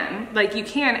 anyone can. Like, you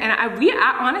can. And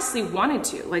I honestly wanted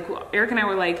to. Like, Eric and I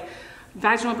were like,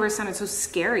 vaginal birth sounded so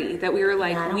scary that we were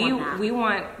like, yeah, we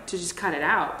want to just cut it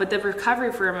out. But the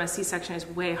recovery from a C-section is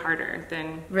way harder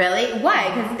than... Really?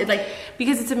 Why?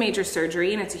 Because it's a major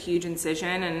surgery and it's a huge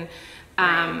incision,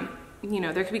 and you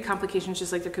know, there could be complications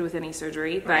just like there could with any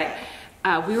surgery. But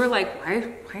we were like,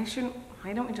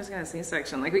 why don't we just get a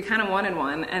C-section? Like, we kind of wanted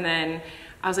one, and then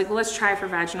I was like, well, let's try for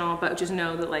vaginal, but just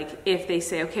know that like if they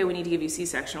say, okay, we need to give you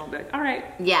C-section, we'll be like, all right.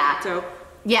 Yeah. So.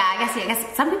 Yeah, I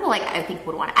guess some people like I think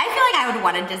would want it. I feel like I would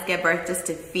want to just give birth just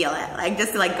to feel it, like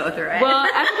just to like go through it. Well,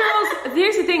 epidurals,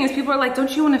 here's the thing is people are like,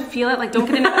 don't you want to feel it? Like, don't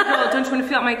get an epidural, don't you want to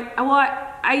feel it? I'm like, well,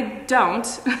 I don't.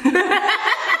 But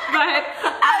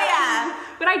oh yeah.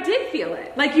 But I did feel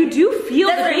it. Like, you do feel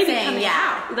the baby coming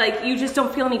yeah. out. Like, you just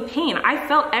don't feel any pain. I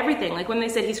felt everything. Like, when they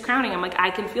said he's crowning, I'm like,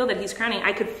 I can feel that he's crowning.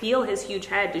 I could feel his huge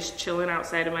head just chilling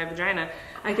outside of my vagina.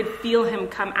 I could feel him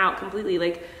come out completely.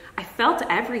 Like, I felt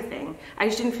everything. I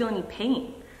just didn't feel any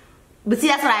pain. But see,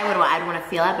 that's what I would want. I'd want to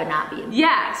feel it, but not be.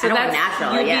 Yeah, so that's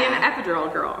natural. You'd be an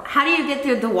epidural girl. How do you get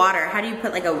through the water? How do you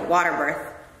put like a water birth?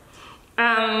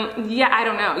 Yeah, I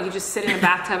don't know. You just sit in a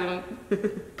bathtub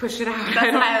and push it out.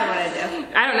 That's what I would want to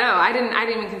do. I don't know. I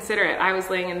didn't even consider it. I was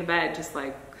laying in the bed, just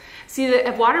like. See,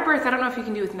 the water birth, I don't know if you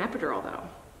can do with an epidural though.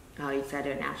 Oh, you gotta do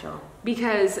it natural.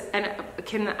 Because I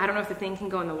don't know if the thing can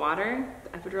go in the water,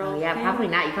 the epidural. Oh yeah, thing. probably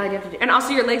not. You probably have to do. And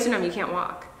also, your legs are numb. You can't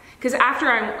walk. Because after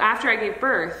I gave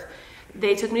birth,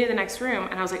 they took me to the next room,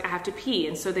 and I was like, I have to pee,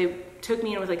 and so they took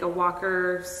me in with like a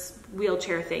walker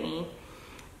wheelchair thingy,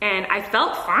 and I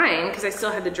felt fine because I still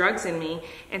had the drugs in me,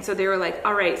 and so they were like,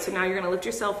 all right, so now you're gonna lift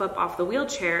yourself up off the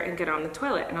wheelchair and get on the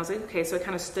toilet, and I was like, okay, so I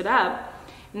kind of stood up.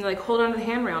 And they're like, hold on to the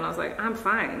handrail. And I was like, I'm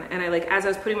fine. And I like, as I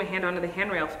was putting my hand onto the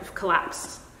handrail,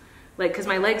 collapsed. Like, cause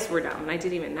my legs were numb and I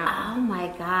didn't even know. Oh my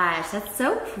gosh, that's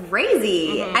so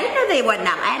crazy. I didn't know they went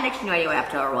numb. I had actually no idea what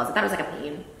epidural was. I thought it was like a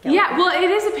pain. Yeah, well, it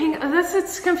is a pain.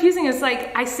 It's confusing. It's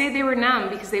like, I say they were numb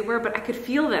because they were, but I could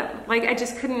feel them. Like, I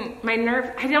just couldn't, my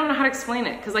nerve, I don't know how to explain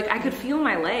it. Cause like, I could feel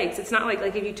my legs. It's not like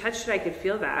if you touched it, I could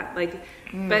feel that. Like,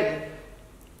 but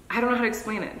I don't know how to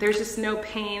explain it. There's just no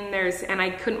pain. And I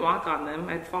couldn't walk on them.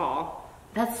 I'd fall.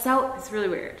 It's really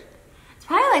weird. It's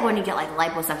probably like when you get like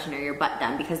liposuction or your butt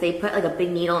done because they put like a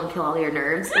big needle and kill all your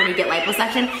nerves when you get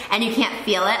liposuction and you can't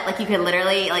feel it. Like you could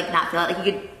literally like not feel it. Like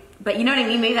you could, but you know what I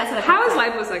mean? Maybe that's what it How is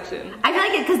liposuction? I feel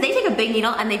like it, because they take a big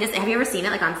needle and they just, have you ever seen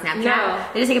it like on Snapchat? No.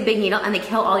 They just take a big needle and they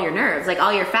kill all your nerves, like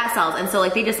all your fat cells. And so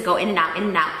like they just go in and out, in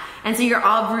and out. And so you're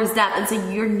all bruised up. And so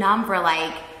you're numb for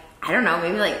like, I don't know,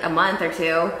 maybe like a month or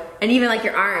two. And even like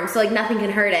your arms, so like nothing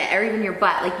can hurt it, or even your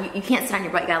butt. Like you can't sit on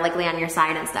your butt, you gotta like lay on your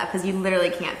side and stuff, because you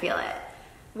literally can't feel it.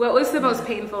 What was the most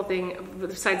painful thing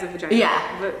besides the vagina?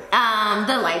 Yeah,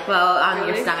 the lipo on Really?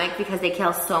 your stomach, because they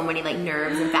kill so many like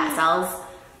nerves and fat cells.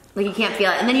 Like you can't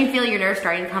feel it, and then you feel your nerves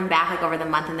starting to come back like over the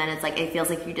month, and then it's like it feels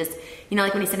like you just, you know,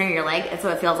 like when you sit on your leg, it's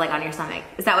what it feels like on your stomach.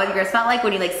 Is that what yours felt like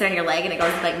when you like sit on your leg and it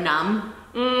goes like numb?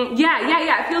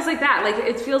 Yeah. It feels like that. Like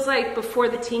it feels like before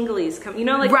the tinglies come. You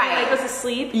know, like right. when your leg goes to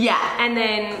sleep. Yeah. And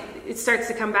then it starts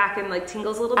to come back and like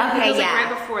tingles a little bit. Okay, it feels yeah. like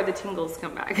right before the tingles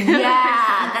come back.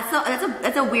 Yeah,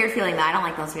 that's a weird feeling though. I don't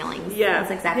like those feelings. Yeah.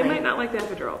 That's exactly. You might not like the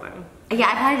epidural then. Yeah,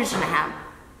 I probably just shouldn't have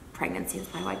pregnancy. That's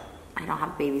probably why I don't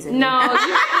have babies anymore. No, you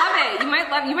might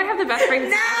love it. You might have the best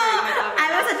pregnancy No, ever. You might love it.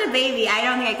 I was such a baby. I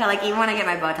don't think I could, like, even when I get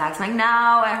my Botox, I'm like,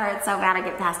 no, it hurts so bad I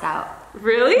get passed out.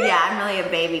 Really? Yeah, I'm really a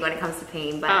baby when it comes to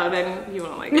pain, but. Oh, then you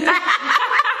won't like it.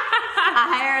 I'll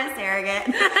hire a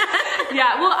surrogate.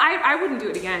 Yeah, well, I wouldn't do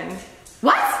it again.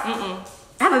 What? Mm-mm.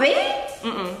 Have a baby?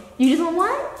 Mm-mm. You just want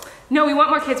one? No, we want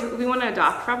more kids. We want to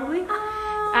adopt, probably.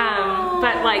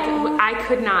 But like, I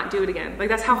could not do it again. Like,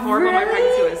 that's how horrible my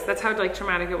pregnancy was. That's how like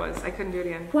traumatic it was. I couldn't do it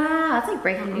again. Wow, that's like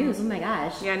breaking news. Oh my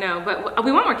gosh. Yeah, no, but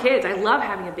we want more kids. I love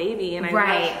having a baby, and I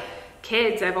love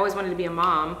kids. I've always wanted to be a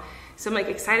mom. So I'm like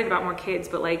excited about more kids,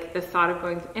 but like the thought of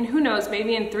going, and who knows,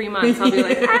 maybe in 3 months I'll be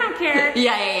like, I don't care.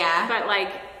 Yeah. But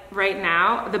like right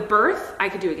now, the birth, I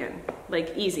could do again.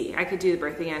 like easy. I could do the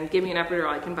birth again. Give me an epidural,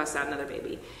 I can bust out another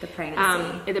baby. The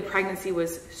pregnancy. The pregnancy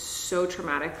was so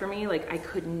traumatic for me. Like I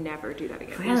could never do that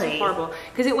again. Really? It was horrible.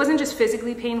 Because it wasn't just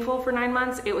physically painful for 9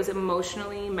 months. It was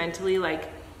emotionally, mentally, like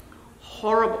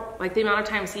horrible. Like the amount of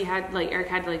times Eric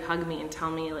had to like hug me and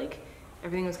tell me like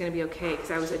everything was gonna be okay.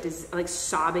 Because I was a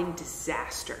sobbing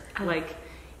disaster. Oh. Like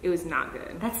it was not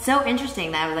good. That's so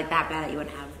interesting that it was like that bad that you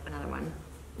wouldn't have another one.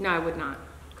 No, I would not.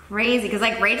 Crazy, because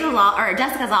like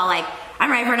Jessica's all like, I'm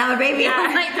ready for another baby. Yeah,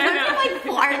 I'm like, don't you have like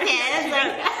 4 kids?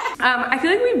 Like, I feel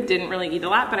like we didn't really eat a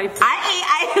lot, but I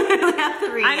literally have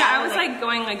 3. I know, I was like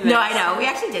going like this. No, I know. We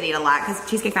actually did eat a lot because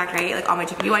Cheesecake Factory, I ate like all my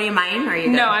chicken. You want to eat mine or are you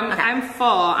good? No, Okay. I'm full.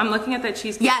 I'm looking at that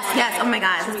cheesecake. Yes. Oh my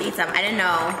gosh, let's eat some. I didn't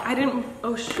know.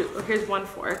 Oh shoot. Oh, here's one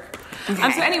fork.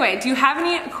 Okay. So anyway, do you have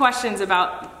any questions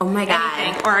about Oh my God.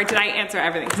 anything? Or did I answer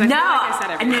everything? 'Cause I No. feel like I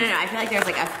said everything. No. I feel like there's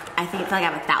like I feel like I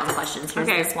have 1,000 questions. Here's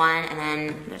Okay. this one, and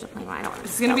then there's a plain one. I don't want to.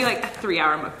 This is gonna be like a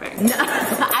 3-hour mukbang. No.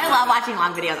 I love watching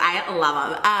long videos. I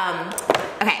love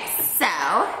them. Okay,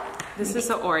 so This is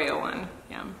the Oreo one.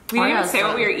 Yeah. We didn't even Oreo's say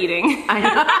what fun. we were eating. I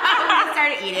know. We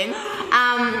started eating.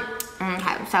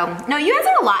 Okay, so no, you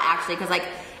answered a lot actually, because like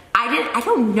I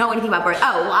don't know anything about birth.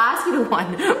 Oh, well, I'll ask you the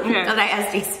one that I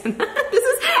asked Jason.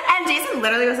 And Jason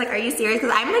literally was like, "Are you serious?"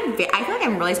 Because I'm like, I feel like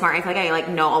I'm really smart. I feel like I like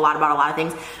know a lot about a lot of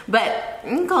things. But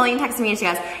Colleen texted me and she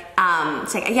goes,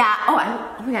 she's like, "Yeah, oh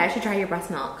my God, I should try your breast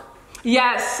milk."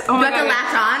 Yes. Oh Do my I have to God.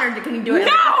 latch on, or can you do it?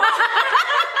 No!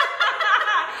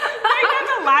 I have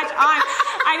to latch on.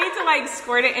 I need to like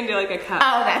squirt it into like a cup.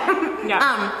 Oh, okay.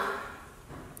 Yeah.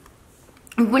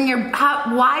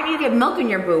 Why do you get milk in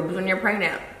your boobs when you're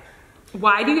pregnant?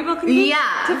 Why do you get milk in the baby?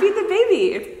 Yeah. To feed the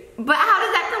baby. But how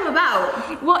does that come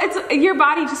about? Well, it's your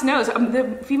body just knows.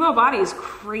 The female body is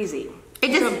crazy.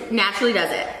 It just naturally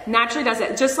does it. Naturally does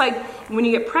it. Just like when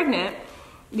you get pregnant,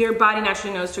 your body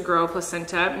naturally knows to grow a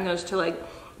placenta, knows to like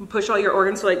push all your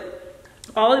organs. So like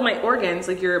all of my organs,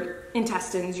 like your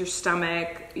intestines, your stomach,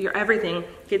 your everything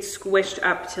gets squished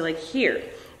up to like here.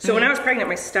 So when I was pregnant,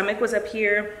 my stomach was up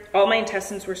here, all my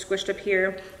intestines were squished up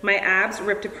here, my abs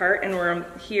ripped apart and were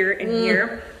here and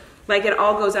here. Like it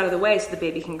all goes out of the way so the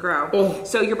baby can grow.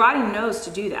 So your body knows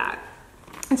to do that.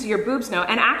 And so your boobs know.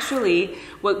 And actually,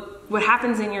 what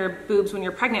happens in your boobs when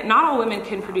you're pregnant, not all women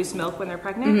can produce milk when they're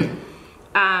pregnant.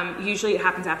 Usually it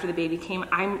happens after the baby came.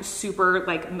 I'm super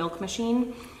like milk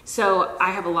machine. So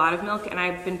I have a lot of milk and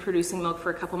I've been producing milk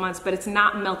for a couple months, but it's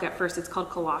not milk at first. It's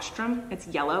called colostrum. It's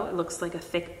yellow. It looks like a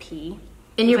thick pea.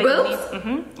 In your boobs?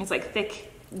 boobs? It's like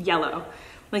thick yellow,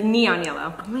 like neon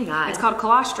yellow. Oh my God. It's called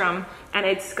colostrum and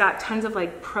it's got tons of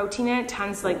like protein in it,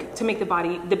 tons like to make the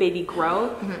baby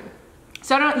grow.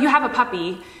 So you have a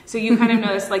puppy, so you kind of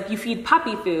notice like you feed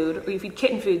puppy food or you feed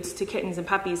kitten foods to kittens and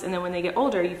puppies, and then when they get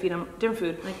older, you feed them different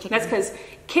food. Like That's because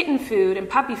kitten food and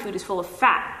puppy food is full of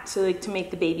fat, so like to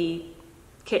make the baby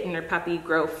kitten or puppy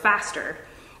grow faster.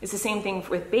 It's the same thing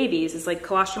with babies. It's like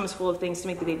colostrum is full of things to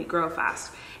make the baby grow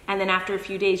fast, and then after a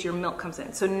few days, your milk comes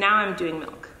in. So now I'm doing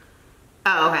milk.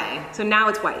 Oh, okay. So now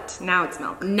it's white. Now it's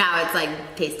milk. Now it's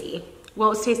like tasty. Well,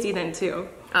 it was tasty then too.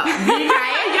 Oh, did you try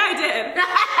it? Yeah, I did.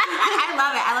 I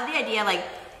love it. I love the idea, like,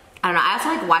 I don't know, I also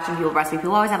like watching people breastfeed.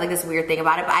 People always have like this weird thing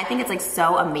about it, but I think it's like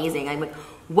so amazing. I'm like,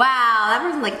 wow, that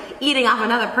person's like eating off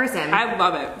another person. I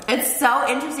love it. It's so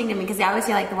interesting to me because they always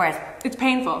feel like the worst. It's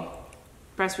painful.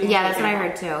 Breastfeeding. Yeah, that's what I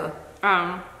heard too.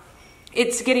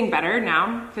 It's getting better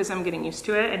now because I'm getting used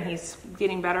to it and he's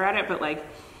getting better at it, but like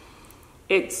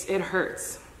it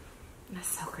hurts. That's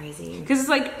so crazy. Because it's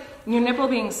like your nipple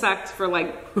being sucked for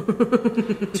like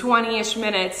 20-ish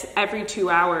minutes every 2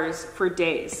 hours for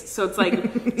days. So it's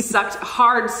like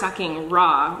hard sucking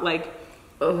raw, like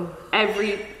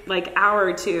every like hour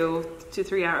or 2 to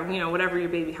 3 hours, you know, whatever your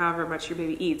baby, however much your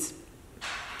baby eats,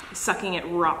 sucking it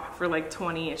raw for like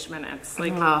 20-ish minutes.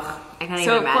 Like, I can't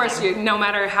so even of course, imagine. no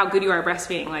matter how good you are at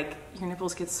breastfeeding, like your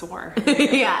nipples get sore.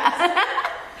 Yeah.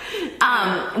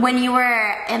 When you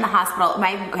were in the hospital, so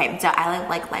I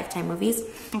like Lifetime movies,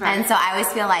 and so I always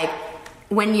feel like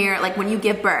when you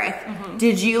give birth,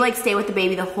 did you like stay with the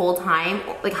baby the whole time?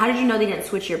 Like, how did you know they didn't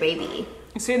switch your baby?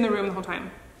 I stayed in the room the whole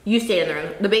time. You stayed in the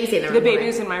room. The baby stayed in the room. The baby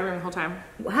was in my room the whole time.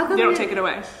 How come they don't take it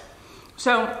away?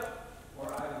 So,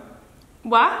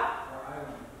 what?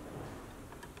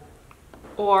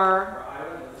 Or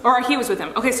he was with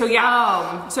him. Okay, so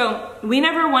yeah. So we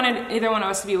never wanted either one of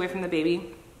us to be away from the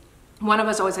baby. One of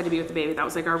us always had to be with the baby. That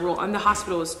was like our rule. And the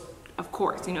hospital was, of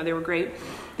course, you know, they were great.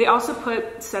 They also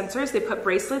put sensors. They put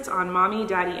bracelets on mommy,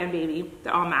 daddy, and baby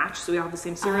that all match. So we all have the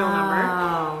same serial number.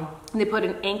 And they put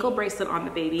an ankle bracelet on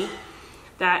the baby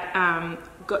that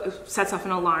sets off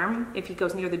an alarm if he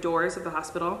goes near the doors of the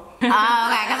hospital. Oh, okay,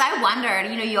 because I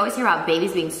wondered, you know, you always hear about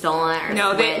babies being stolen or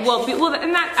no, well,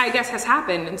 and that I guess has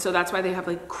happened, and so that's why they have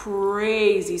like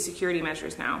crazy security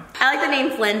measures now. I like the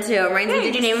name Flynn too. Right?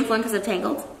 Did you name him Flynn because of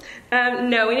Tangled?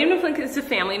 No, we named him Flynn because it's a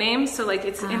family name, so like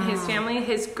it's in his family.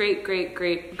 His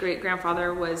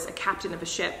great-great-great-great-grandfather was a captain of a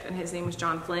ship, and his name was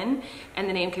John Flynn, and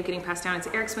the name kept getting passed down. It's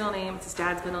Eric's middle name, it's his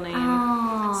dad's middle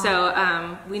name.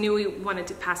 So we knew we wanted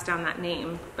to pass down that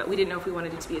name, but we didn't know if we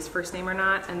wanted it to be his first name or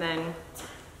not, and then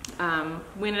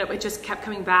we ended up, it just kept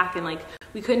coming back, and like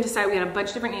we couldn't decide. We had a bunch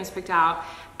of different names picked out,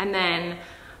 and then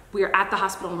we were at the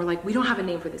hospital and we're like, we don't have a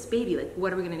name for this baby. Like,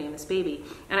 what are we gonna name this baby?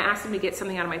 And I asked him to get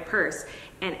something out of my purse,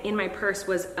 and in my purse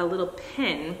was a little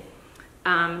pin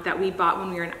that we bought when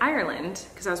we were in Ireland,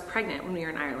 because I was pregnant when we were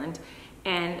in Ireland,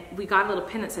 and we got a little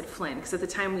pin that said Flynn, because at the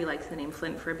time we liked the name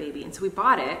Flynn for a baby, and so we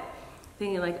bought it,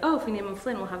 thinking like, oh, if we name him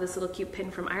Flynn, we'll have this little cute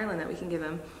pin from Ireland that we can give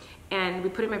him. And we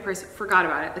put it in my purse, forgot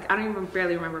about it. Like, I don't even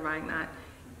barely remember buying that.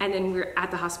 And then we were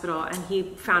at the hospital, and he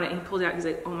found it, and he pulled it out. He's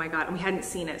like, "Oh my god!" And we hadn't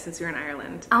seen it since we were in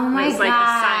Ireland. Oh my god! It was like a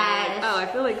sign. Like, oh, I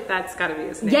feel like that's got to be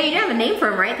his name. Yeah, you didn't have a name for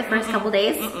him, right? The first couple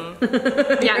days.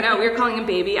 Yeah, no, we were calling him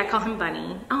Baby. I call him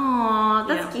Bunny. Aw,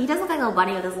 that's he does look like a little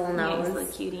bunny with his little nose. Yeah, he's a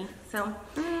little cutie. So,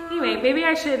 anyway, maybe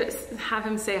I should have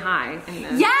him say hi.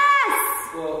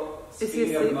 Yes. Well,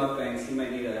 speaking of mukbangs, he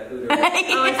might need a hooter.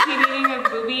 Oh, is he needing a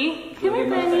booby? Come here,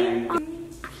 Bunny.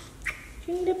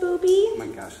 Do you need a booby? Oh my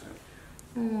gosh.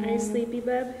 Are you sleepy,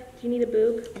 bub? Do you need a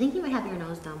boob? I think you might have your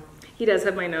nose done. He does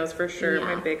have my nose for sure, Yeah.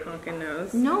 my big honking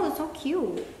nose. No, it's so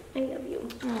cute. I love you.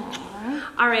 Aww.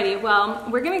 Alrighty, well,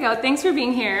 we're gonna go. Thanks for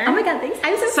being here. Oh my god, thanks.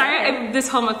 I'm so sorry. This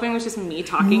whole mukbang was just me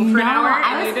talking for an hour,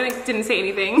 and we didn't say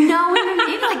anything. No, we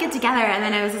didn't like get together, and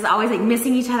then it was just always like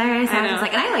missing each other. So I was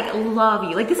like, and I like love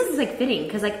you. Like this is like fitting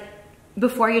because like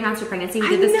before you announced your pregnancy, we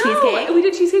did this cheesecake. We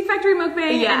did Cheesecake Factory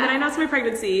mukbang, yeah. and then I announced my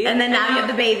pregnancy. And then now you have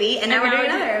the baby, and now we're doing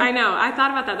another. I know, I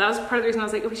thought about that. That was part of the reason I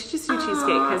was like, oh, we should just do cheesecake,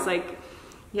 because like,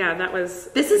 yeah, that was...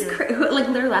 This is like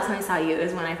literally last time I saw you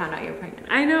is when I found out you were pregnant.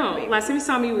 I know. Last time you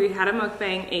saw me, we had a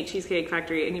mukbang, ate Cheesecake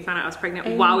Factory, and you found out I was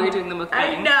pregnant while we were doing the mukbang.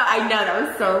 I know, that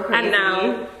was so crazy. And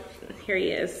now, here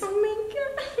he is. Oh my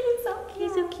god, he's so cute.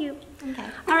 He's so cute. Okay.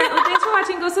 All right, well, thanks for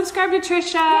watching. Go subscribe to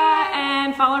Trisha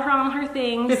and follow her on all her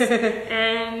things.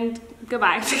 And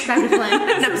goodbye. Subscribe to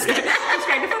Flynn. No, subscribe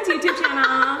to Flynn's YouTube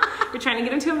channel. We're trying to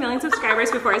get him to 1 million subscribers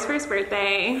before his first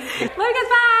birthday. Love you guys.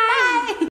 Bye. Bye.